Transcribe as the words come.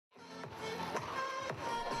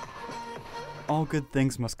All good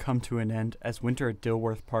things must come to an end as winter at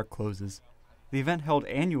Dilworth Park closes. The event, held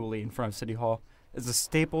annually in front of City Hall, is a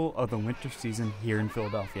staple of the winter season here in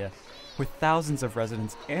Philadelphia, with thousands of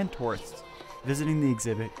residents and tourists visiting the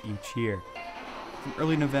exhibit each year. From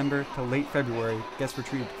early November to late February, guests were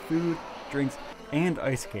treated to food, drinks, and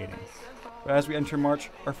ice skating. But as we enter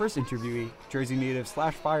March, our first interviewee, Jersey native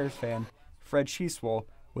 / Flyers fan, Fred Sheeswohl,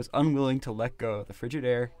 was unwilling to let go of the frigid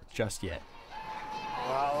air just yet.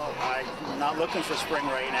 Well, I'm not looking for spring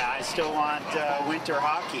right now. I still want winter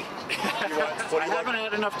hockey. I haven't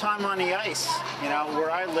had enough time on the ice. You know, where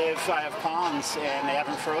I live, I have ponds, and they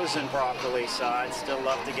haven't frozen properly, so I'd still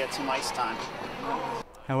love to get some ice time.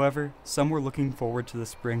 However, some were looking forward to the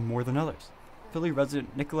spring more than others. Philly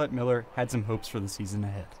resident Nicolette Miller had some hopes for the season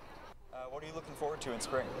ahead. What are you looking forward to in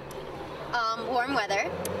spring? Warm weather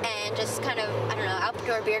and just kind of,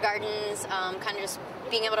 outdoor beer gardens, kind of just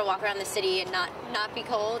being able to walk around the city and not be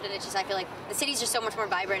cold. And it's just, I feel like the city's just so much more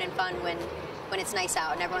vibrant and fun when it's nice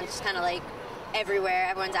out and everyone's just kind of like everywhere.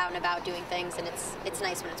 Everyone's out and about doing things, and it's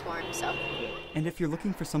nice when it's warm. So. And if you're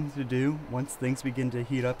looking for something to do once things begin to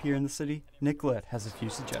heat up here in the city, Nicolette has a few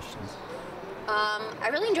suggestions. I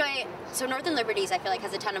really enjoy, so Northern Liberties I feel like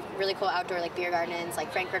has a ton of really cool outdoor like beer gardens,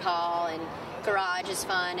 like Frankfurt Hall, and Garage is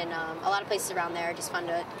fun, and a lot of places around there are just fun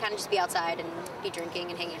to kind of just be outside and be drinking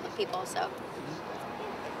and hanging out with people. So.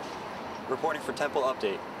 Reporting for Temple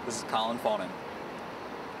Update, this is Colin Faughnan.